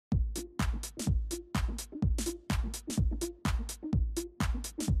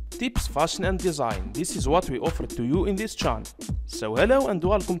Tips, fashion and design. This is what we offer to you in this channel. So hello and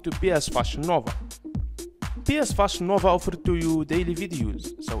welcome to PS Fashion Nova. PS Fashion Nova offers to you daily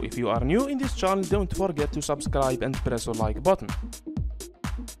videos. So if you are new in this channel, don't forget to subscribe and press the like button.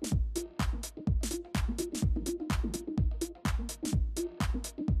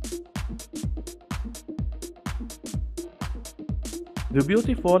 The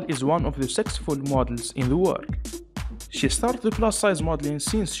Beautiful is one of the successful models in the world. She started plus size modeling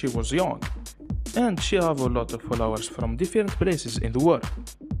since she was young, and she has a lot of followers from different places in the world.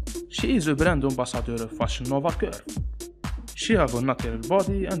 She is a brand ambassador of Fashion Nova Curvy. She has a natural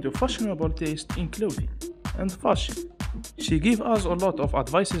body and a fashionable taste in clothing and fashion. She gives us a lot of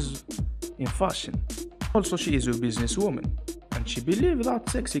advices in fashion. Also, she is a businesswoman, and she believes that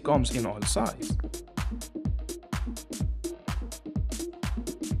sexy comes in all sizes.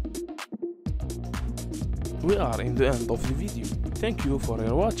 We are in the end of the video. Thank you for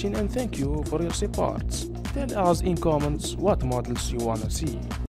your watching and thank you for your support. Tell us in comments what models you wanna see.